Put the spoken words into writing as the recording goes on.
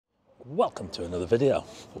Welcome to another video,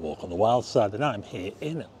 A Walk on the Wild Side, and I'm here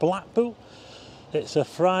in Blackpool. It's a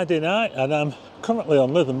Friday night and I'm currently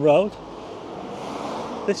on Lytham Road.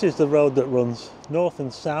 This is the road that runs north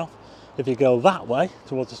and south. If you go that way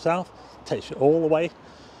towards the south, it takes you all the way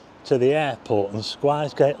to the airport and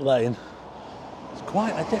Squiresgate Lane. It's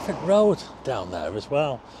quite a different road down there as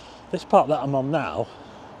well. This part that I'm on now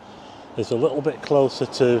is a little bit closer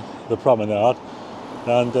to the promenade.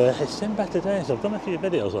 And it's seen better days. I've done a few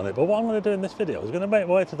videos on it, but what I'm going to do in this video is going to make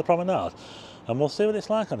my way to the promenade and we'll see what it's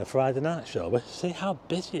like on a Friday night, shall we? See how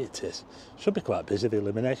busy it is. Should be quite busy, the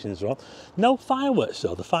illuminations are on. No fireworks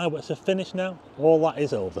though, the fireworks are finished now, all that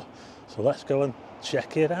is over. So let's go and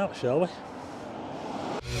check it out, shall we?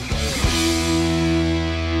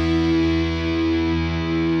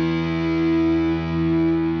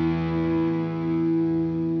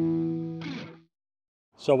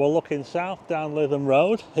 So we're looking south down Lytham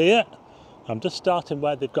Road here. I'm just starting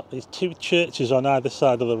where they've got these two churches on either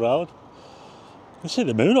side of the road. You can see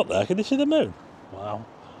the moon up there, can you see the moon? Wow,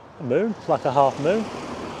 the moon, it's like a half moon.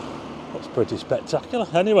 Looks pretty spectacular.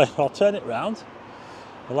 Anyway, I'll turn it round.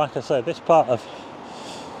 And like I said, this part of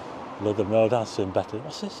Lytham Road has seen better.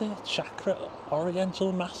 What's this here? Chakra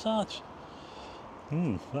Oriental Massage.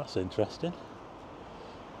 That's interesting.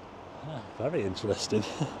 Yeah, very interesting.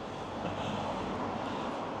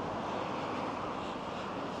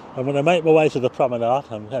 I'm going to make my way to the promenade.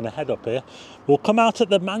 I'm going to head up here. We'll come out at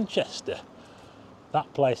the Manchester.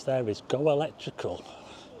 That place there is Go Electrical.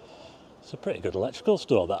 It's a pretty good electrical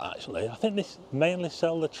store, that, actually. I think they mainly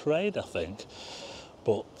sell the trade, I think.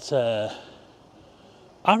 But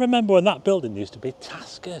I remember when that building used to be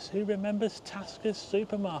Tasker's. Who remembers Tasker's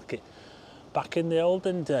supermarket back in the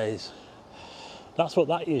olden days? That's what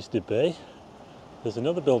that used to be. There's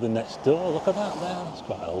another building next door. Look at that there. That's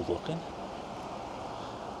quite old looking.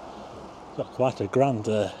 Got quite a grand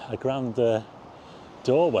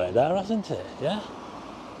doorway there, hasn't it? Yeah?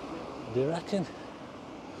 What do you reckon?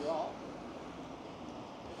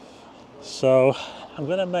 So I'm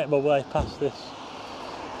going to make my way past this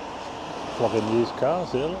flogging used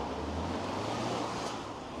cars here. Look.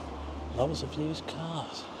 Loads of used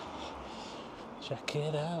cars. Check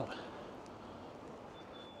it out.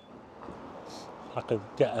 I could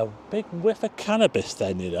get a big whiff of cannabis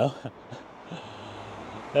then, you know.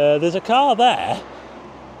 There's a car there.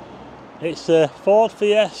 It's a Ford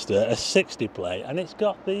Fiesta, a 60 plate, and it's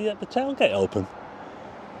got the tailgate open.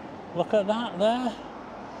 Look at that there.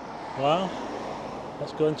 Wow.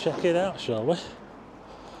 Let's go and check it out, shall we?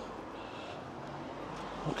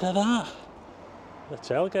 Look at that. The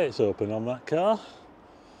tailgate's open on that car.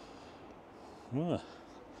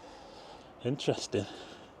 Interesting.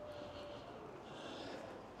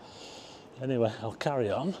 Anyway, I'll carry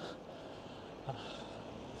on.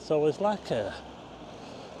 So it's like a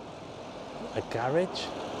garage.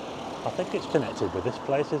 I think it's connected with this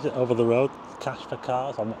place, is it? Over the road, cash for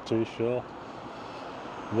cars, I'm not too sure.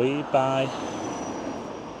 We buy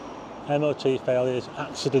MOT failures,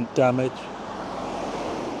 accident damage,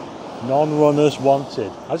 non-runners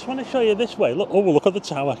wanted. I just want to show you this way. Look, oh, look at the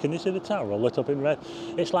tower. Can you see the tower all lit up in red?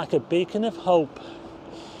 It's like a beacon of hope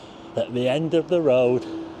at the end of the road.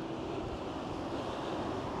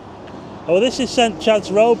 Oh, this is St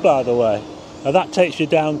Chad's Road, by the way. Now that takes you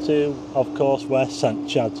down to, of course, where St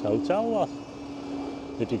Chad's Hotel was.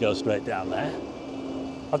 If you go straight down there.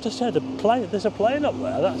 I've just heard a plane. There's a plane up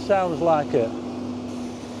there. That sounds like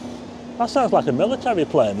a military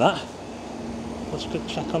plane, that. Let's go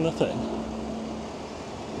check on the thing.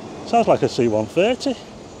 Sounds like a C-130.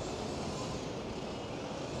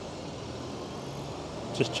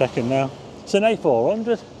 Just checking now. It's an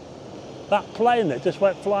A400. That plane that just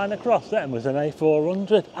went flying across then was an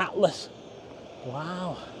A400 Atlas.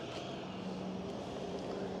 Wow.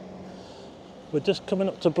 We're just coming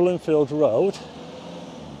up to Bloomfield Road.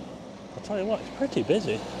 I'll tell you what, it's pretty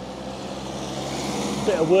busy.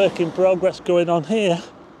 Bit of work in progress going on here.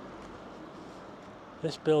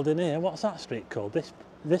 This building here, what's that street called? This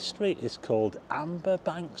street is called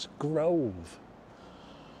Amberbanks Grove.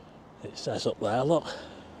 It says up there, look.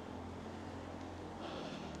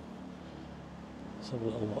 Let's have a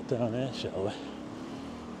little look down here, shall we?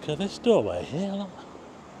 Look at this doorway here, look.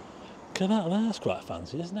 Look at that there, that's quite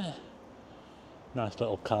fancy, isn't it? Nice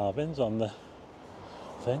little carvings on the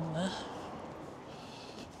thing there.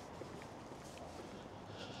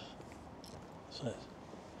 So it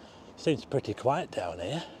seems pretty quiet down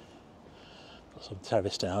here. Got some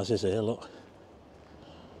terraced houses here, look.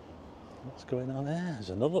 What's going on there?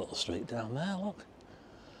 There's another little street down there, look.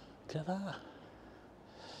 Look at that.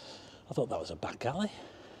 I thought that was a back alley.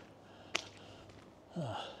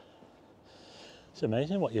 It's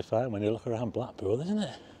amazing what you find when you look around Blackpool, isn't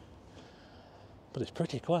it? But it's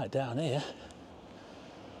pretty quiet down here.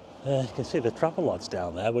 You can see the travel lodge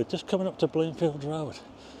down there. We're just coming up to Bloomfield Road.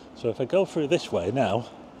 So if I go through this way now,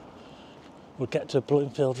 we'll get to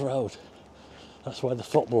Bloomfield Road. That's where the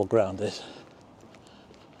football ground is.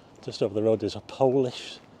 Just over the road is a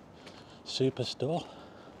Polish superstore.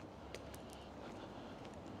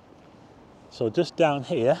 So just down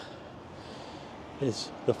here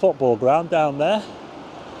is the football ground down there.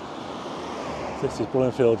 This is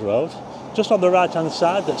Bloomfield Road. Just on the right hand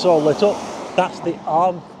side that's all lit up, that's the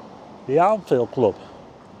Armfield Club.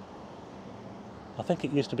 I think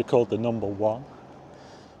it used to be called the Number One,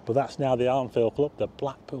 but that's now the Armfield Club, the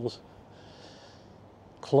Blackpool's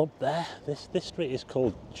club there. This street is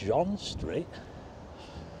called John Street.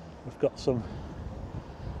 We've got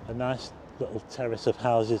a nice little terrace of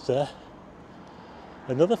houses there.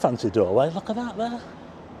 Another fancy doorway, look at that there.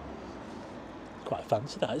 Quite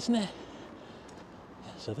fancy that, isn't it?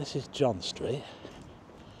 So this is John Street.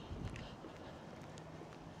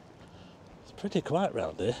 It's pretty quiet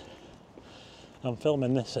round here. I'm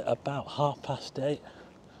filming this at about 8:30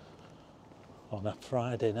 on a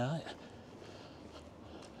Friday night.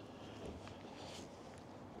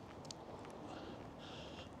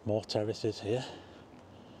 More terraces here.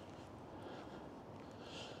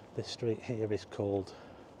 This street here is called,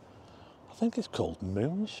 I think it's called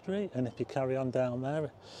Moon Street, and if you carry on down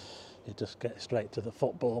there you just get straight to the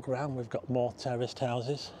football ground. We've got more terraced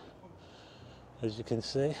houses, as you can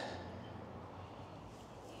see.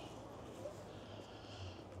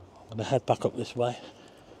 I'm going to head back up this way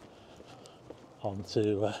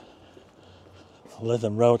onto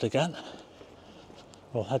Lytham Road again.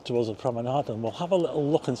 We'll head towards the promenade and we'll have a little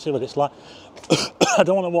look and see what it's like. I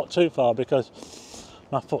don't want to walk too far because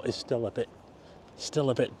my foot is still a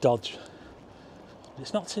bit dodgy.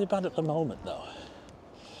 It's not too bad at the moment though.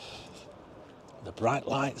 The bright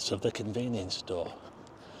lights of the convenience store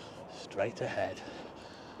straight ahead.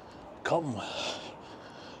 Come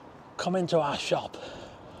into our shop.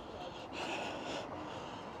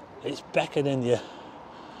 It's beckoning you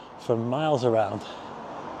from miles around.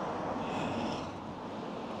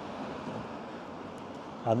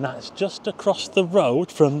 And that's just across the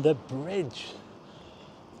road from the Bridge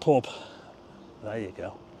pub. There you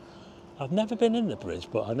go. I've never been in the Bridge,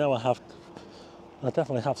 but I know I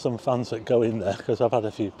definitely have some fans that go in there because I've had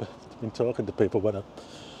been talking to people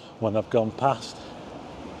when I've gone past.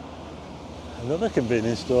 Another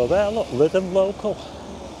convenience store there, look, Lytham Local.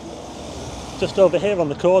 Just over here on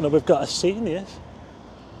the corner we've got a Seniors.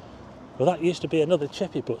 Well, that used to be another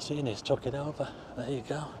chippy, but Seniors took it over. There you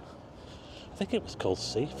go. I think it was called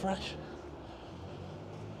Sea Fresh.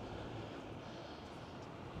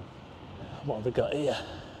 What have we got here?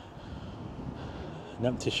 An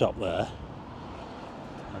empty shop there.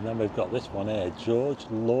 And then we've got this one here, George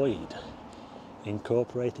Lloyd,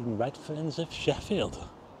 incorporating Red Ferns of Sheffield.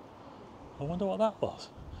 I wonder what that was.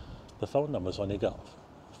 The phone number's only got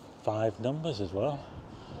 5 numbers as well.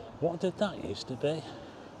 What did that used to be?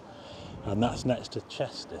 And that's next to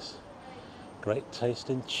Chester's. Great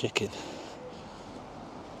tasting chicken.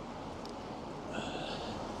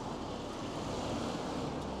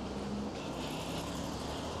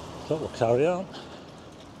 So we'll carry on.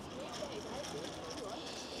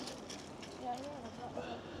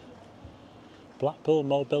 Blackpool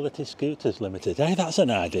Mobility Scooters Limited. Hey, that's an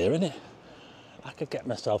idea, isn't it? I could get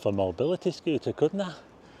myself a mobility scooter, couldn't I?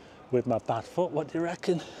 With my bad foot, what do you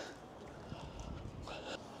reckon?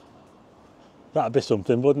 That'd be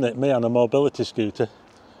something, wouldn't it? Me on a mobility scooter,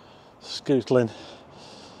 scootling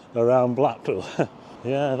around Blackpool.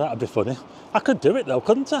 Yeah, that'd be funny. I could do it though,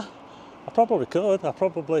 couldn't I? I probably could. I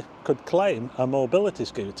probably could claim a mobility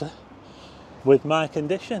scooter with my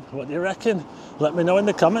condition. What do you reckon? Let me know in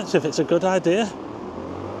the comments if it's a good idea.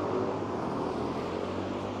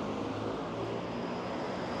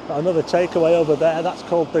 Got another takeaway over there. That's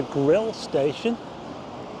called the Grill Station.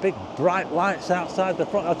 Big bright lights outside the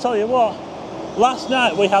front. I'll tell you what, last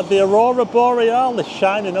night we had the Aurora Borealis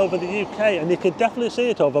shining over the UK, and you could definitely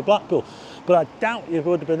see it over Blackpool, but I doubt you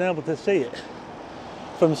would have been able to see it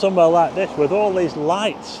from somewhere like this with all these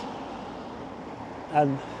lights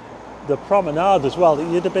and the promenade as well.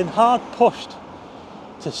 You'd have been hard pushed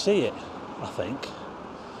to see it, I think.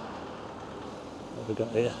 What have we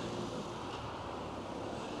got here?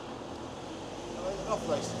 An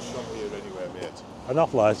off-licence shop here anywhere, mate. An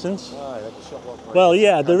off-licence? Aye, like a shop like Well,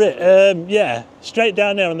 yeah, there is. Yeah, straight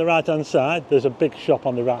down there on the right-hand side, there's a big shop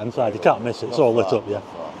on the right-hand side. You can't miss it. It's all lit up, yeah.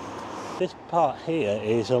 This part here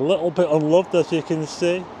is a little bit unloved, as you can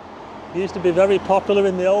see. It used to be very popular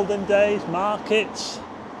in the olden days, markets.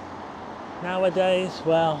 Nowadays,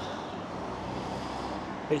 well,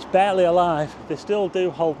 it's barely alive. They still do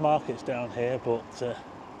hold markets down here, but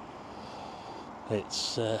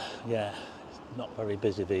it's yeah, it's not very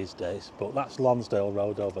busy these days. But that's Lonsdale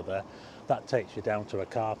Road over there. That takes you down to a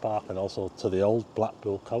car park and also to the old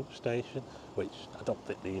Blackpool coach station, which I don't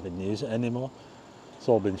think they even use it anymore. It's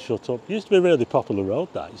all been shut up. It used to be a really popular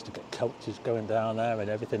road, that. Used to get coaches going down there and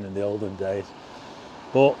everything in the olden days.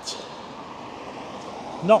 But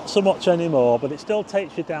not so much anymore, but it still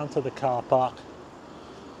takes you down to the car park.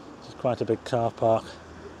 It's quite a big car park.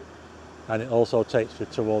 And it also takes you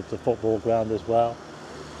towards the football ground as well.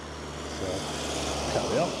 So,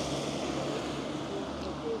 carry on.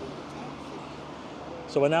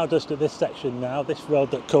 So we're now just at this section now. This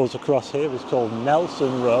road that goes across here is called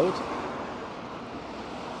Nelson Road.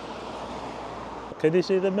 Can you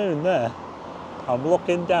see the moon there? I'm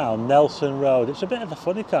looking down Nelson Road. It's a bit of a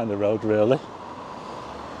funny kind of road, really.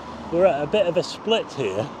 We're at a bit of a split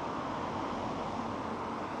here.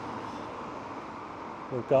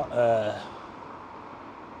 We've got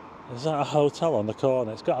there's a hotel on the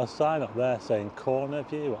corner. It's got a sign up there saying corner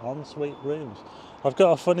view, ensuite rooms. I've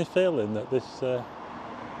got a funny feeling that this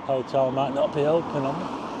hotel might not be open on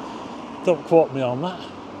me. Don't quote me on that.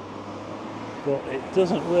 But it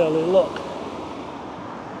doesn't really look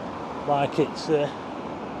like it's oh,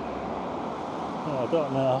 I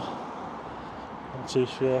don't know. I'm too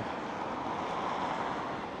sure.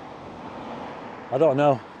 I don't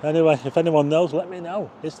know. Anyway, if anyone knows, let me know.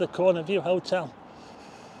 Is the Corner View Hotel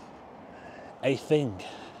a thing?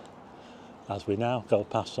 As we now go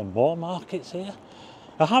past some more markets here.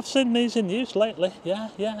 I have seen these in use lately. Yeah,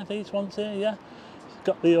 these ones here, yeah. It's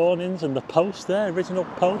got the awnings and the post there, original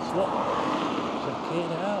post. Look, check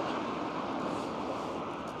it out.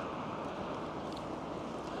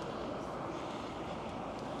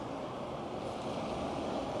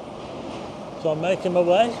 So I'm making my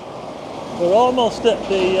way. We're almost at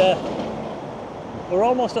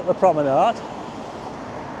the promenade.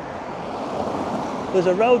 There's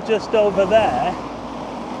a road just over there.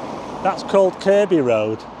 That's called Kirby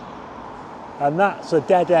Road, and that's a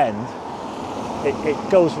dead end. It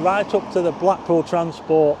goes right up to the Blackpool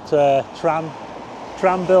Transport tram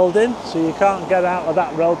building, so you can't get out of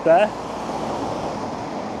that road there.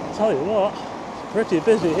 I'll tell you what, it's pretty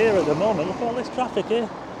busy here at the moment. Look at all this traffic here.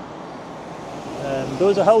 There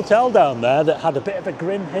was a hotel down there that had a bit of a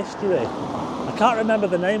grim history. I can't remember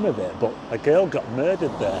the name of it, but a girl got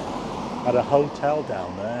murdered there at a hotel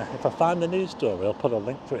down there. If I find the news story, I'll put a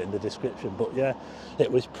link to it in the description. But yeah,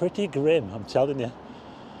 it was pretty grim, I'm telling you.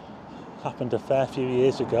 Happened a fair few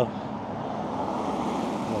years ago.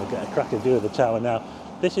 We'll get a cracking view of the tower now.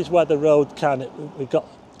 This is where the road we've got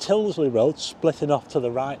Tyldesley Road splitting off to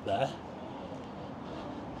the right there.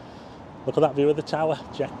 Look at that view of the tower,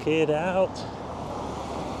 check it out.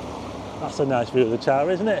 That's a nice view of the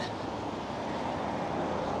tower, isn't it?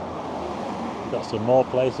 Got some more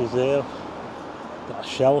places here. Got a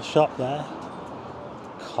shell shop there.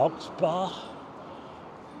 Cogs Bar.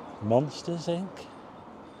 Monsters Inc.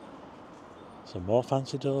 Some more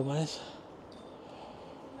fancy doorways.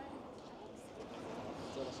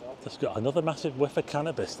 Just got another massive whiff of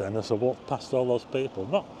cannabis then as I walk past all those people.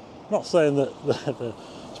 Not saying that they're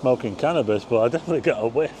smoking cannabis, but I definitely got a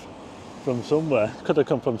whiff from somewhere. Could have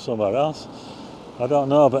come from somewhere else. I don't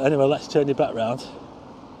know, but anyway, let's turn you back round.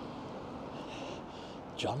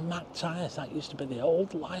 John McTyre's, that used to be the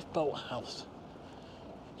old lifeboat house.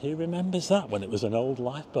 Who remembers that when it was an old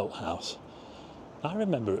lifeboat house? I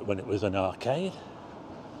remember it when it was an arcade.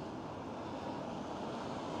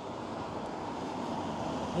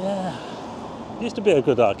 Yeah, used to be a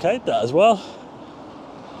good arcade that as well.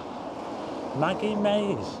 Maggie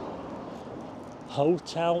May's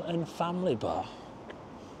Hotel and Family Bar.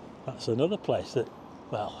 That's another place that,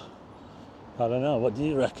 well, I don't know, what do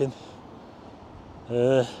you reckon?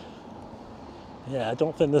 Yeah, I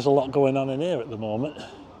don't think there's a lot going on in here at the moment.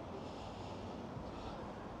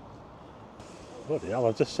 Bloody hell,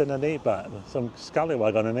 I've just seen an e-bike, some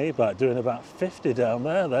scallywag on an e-bike doing about 50 down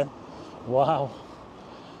there then. Wow.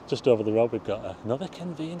 Just over the road we've got another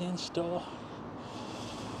convenience store.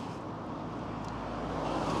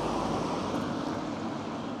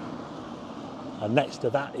 And next to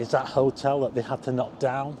that is that hotel that they had to knock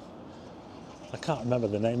down. I can't remember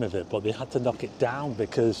the name of it, but they had to knock it down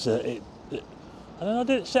because I don't know,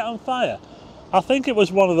 did it set on fire? I think it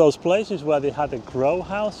was one of those places where they had a grow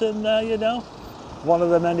house in there, you know, one of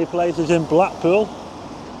the many places in Blackpool.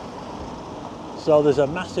 So there's a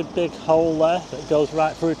massive big hole there that goes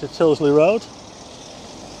right through to Tyldesley Road.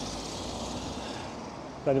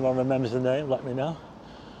 If anyone remembers the name, let me know.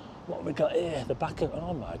 What have we got here? The back of,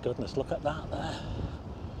 oh my goodness, look at that there.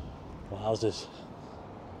 Wowzers.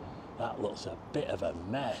 That looks a bit of a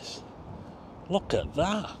mess. Look at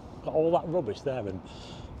that. Got all that rubbish there, and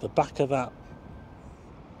the back of that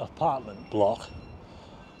apartment block.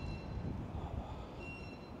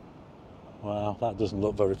 Wow, that doesn't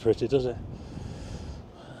look very pretty, does it?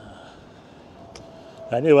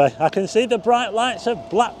 Anyway, I can see the bright lights of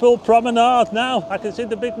Blackpool Promenade now. I can see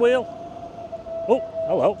the big wheel. Oh,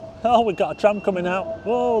 hello. Oh, we've got a tram coming out.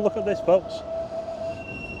 Oh, look at this, folks.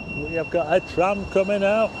 We have got a tram coming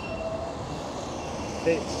out.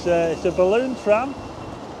 It's a balloon tram,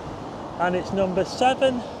 and it's number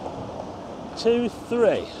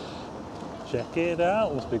 723. Check it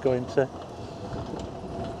out. Must be going to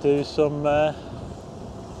do some a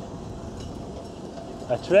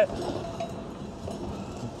trip.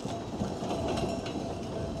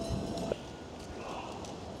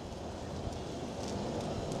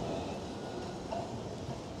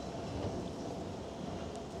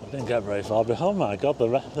 Didn't get very far, but oh my god, the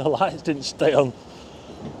lights didn't stay on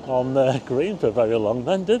green for very long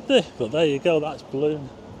then, did they? But there you go, that's balloon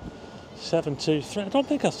 723. I don't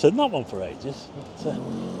think I've seen that one for ages. But,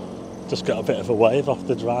 just got a bit of a wave off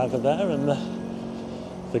the driver there and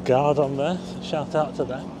the guard on there. Shout out to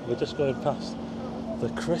them. We're just going past the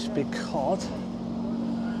crispy cod.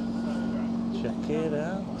 Check it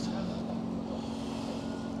out.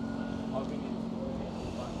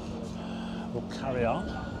 We'll carry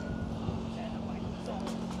on.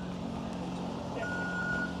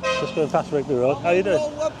 Just going past Rigby Road. How you doing?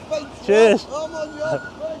 Cheers.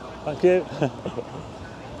 Thank you.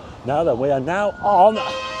 Now then, we are now on.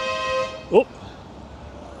 Oh,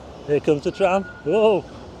 here comes the tram. Whoa.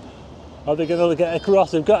 Are they going to get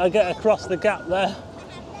across? They've got to get across the gap there.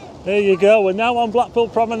 There you go. We're now on Blackpool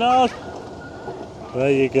Promenade.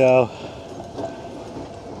 There you go.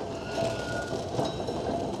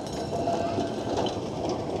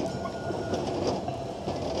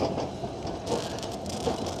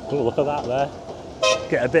 Oh, look at that there.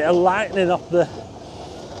 Get a bit of lightning off the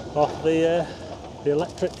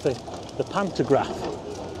electric thing, the pantograph.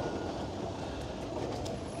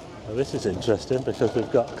 Well, this is interesting because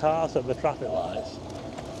we've got cars at the traffic lights,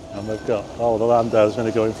 and we've got, oh, the Lando's going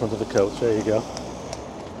to go in front of the coach. There you go.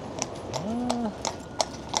 Ah,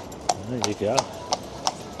 there you go.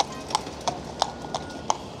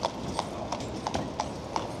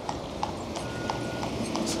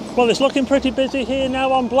 Well, it's looking pretty busy here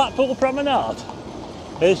now on Blackpool Promenade.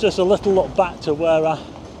 Here's just a little look back to where I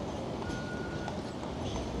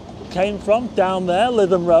came from, down there,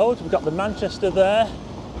 Lytham Road. We've got the Manchester there.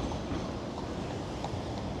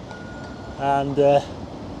 And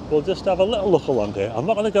we'll just have a little look along here. I'm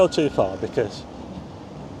not going to go too far because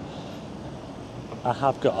I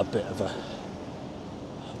have got a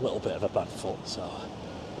little bit of a bad foot, so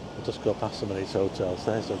we'll just go past some of these hotels.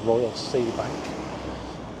 There's a Royal Sea Bank.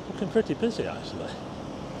 Looking pretty busy actually.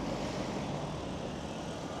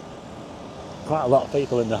 Quite a lot of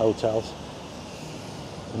people in the hotels.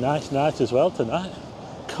 A nice night as well tonight.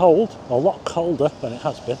 Cold, a lot colder than it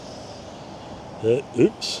has been.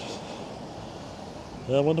 Oops.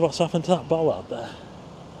 I wonder what's happened to that bollard there.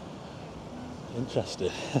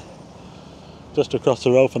 Interesting. Just across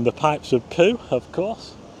the road from the Pipes of Poo, of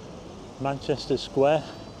course. Manchester Square.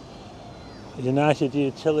 United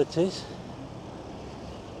Utilities.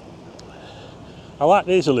 I like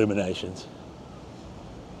these illuminations.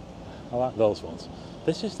 I like those ones.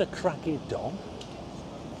 This is the Craggy Dom,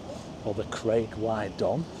 or the Craig Y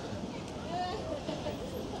Dom.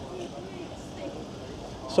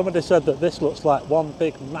 Somebody said that this looks like one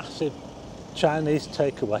big massive Chinese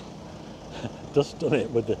takeaway. Just done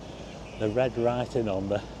it with the red writing on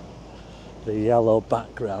the yellow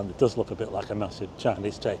background. It does look a bit like a massive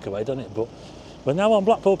Chinese takeaway, doesn't it? But we're now on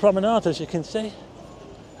Blackpool Promenade, as you can see,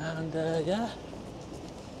 and yeah.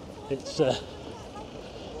 There's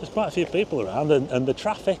quite a few people around, and the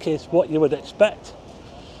traffic is what you would expect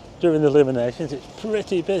during the illuminations. It's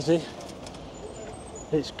pretty busy.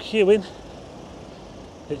 It's queuing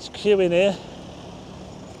here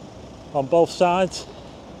on both sides.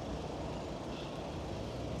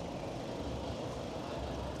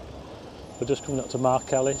 We're just coming up to Mark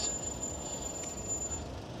Kelly's.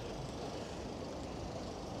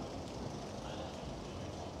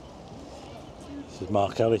 This is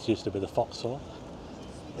Mark Kelly's. Used to be the Foxhall.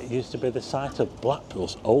 It used to be the site of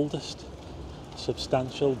Blackpool's oldest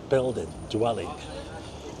substantial building, dwelling,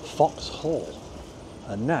 Foxhall,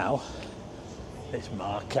 and now it's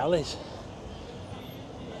Mark Kelly's.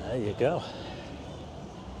 There you go.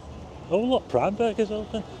 Oh look, Prime Burger's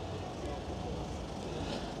open.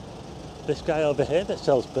 this guy over here that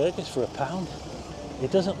sells burgers for £1. He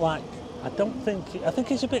doesn't like, I think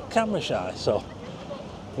he's a bit camera shy, so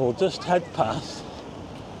we'll just head past.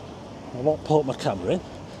 I won't put my camera in,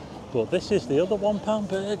 but this is the other £1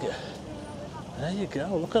 burger. There you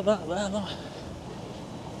go, look at that there, look.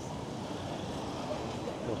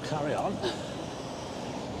 We'll carry on.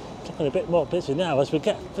 It's looking a bit more busy now as we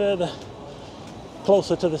get further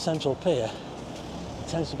closer to the central pier. There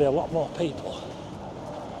tends to be a lot more people.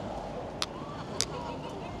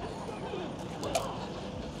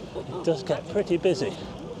 It does get pretty busy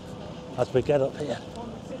as we get up here.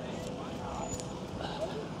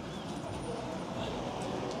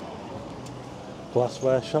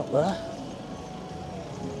 Glassware shop there.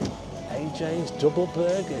 AJ's Double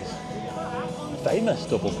Burgers. Famous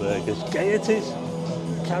Double Burgers. Gaiety's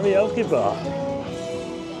Karaoke Bar.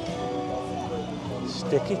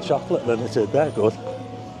 Sticky Chocolate Limited, they're good.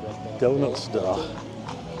 Donut Store.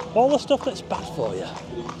 All the stuff that's bad for you.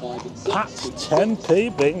 Pat's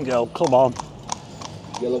 10p bingo, come on.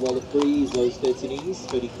 Yellow Wallet Freeze, those 13Es,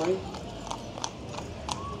 33.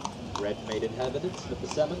 Red Made in Heaven, it's number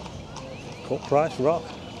 7. Cut Price Rock.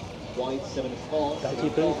 White 74. Daddy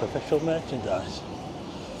Booth official merchandise.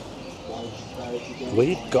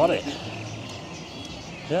 We've got it.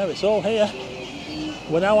 Yeah, it's all here.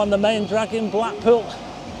 We're now on the main drag in Blackpool.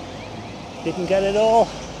 You can get it all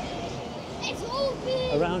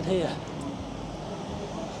around here.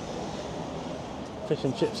 Fish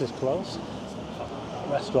and Chips is closed.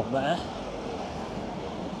 Restaurant there.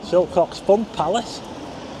 Silcock's Fun Palace.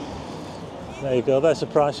 There you go, there's the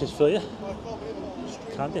prices for you.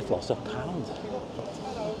 Candy floss, £1.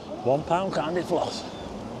 £1 candy floss.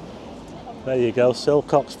 There you go,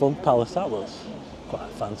 Silcock's Fun Palace. That looks quite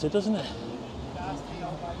fancy, doesn't it?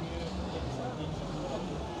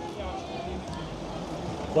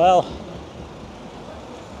 Well,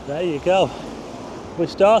 there you go. We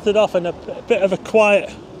started off in a bit of a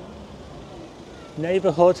quiet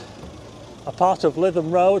neighbourhood, a part of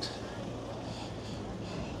Lytham Road,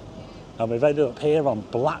 and we've ended up here on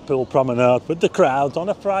Blackpool Promenade with the crowds on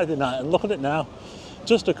a Friday night, and look at it now,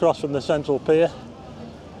 just across from the central pier,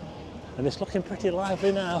 and it's looking pretty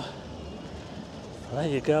lively now. There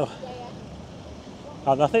you go.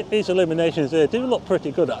 And I think these illuminations here do look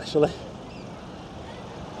pretty good actually.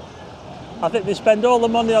 I think they spend all the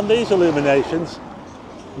money on these illuminations.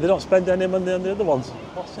 They don't spend any money on the other ones.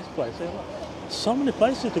 What's this place here? So many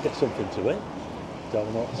places to get something to eat.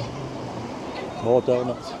 Donuts. More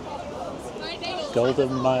donuts.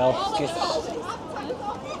 Golden Mile gifts.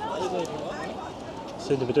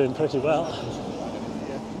 Seem to be doing pretty well.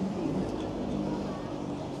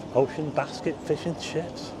 Ocean Basket Fish and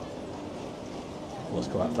Chips. Looks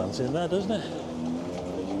quite fancy in there, doesn't it?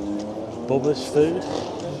 Bubba's Food.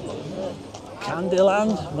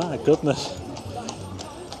 Candyland, my goodness.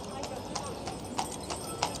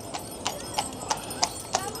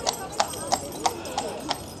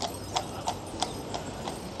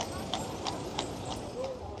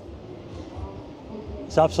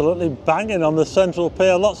 It's absolutely banging on the central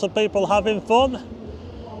pier. Lots of people having fun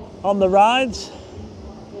on the rides.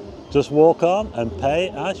 Just walk on and pay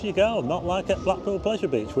as you go. Not like at Blackpool Pleasure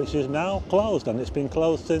Beach, which is now closed, and it's been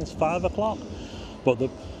closed since 5 o'clock. But the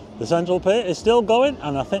central pier is still going,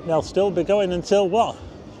 and I think they'll still be going until what?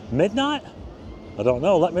 Midnight? I don't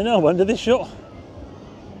know, let me know, when do they shut?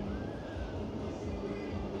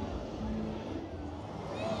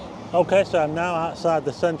 Okay, so I'm now outside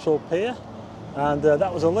the central pier, and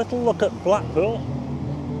that was a little look at Blackpool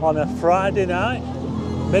on a Friday night,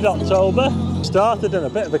 mid-October. Started in a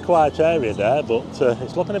bit of a quiet area there, but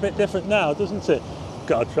it's looking a bit different now, doesn't it?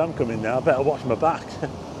 Got a tram coming now, better watch my back.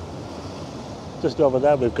 Just over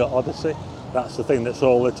there we've got Odyssey. That's the thing that's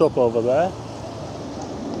all lit up over there.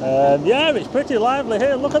 Yeah, it's pretty lively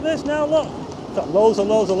here. Look at this now, look. Got loads and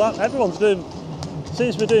loads of lamps. Everyone's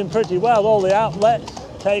seems to be doing pretty well. All the outlets,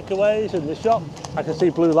 takeaways and the shop. I can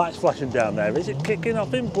see blue lights flashing down there. Is it kicking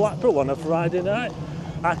off in Blackpool on a Friday night?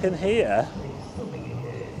 I can hear.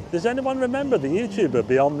 Does anyone remember the YouTuber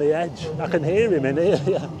Beyond the Edge? I can hear him in here.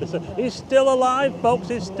 Yeah. He's still alive, folks,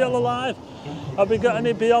 he's still alive. Have we got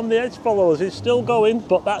any Beyond the Edge followers? He's still going,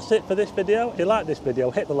 but that's it for this video. If you like this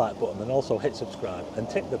video, hit the like button and also hit subscribe and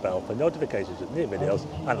tick the bell for notifications of new videos,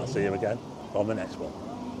 and I'll see you again on the next one.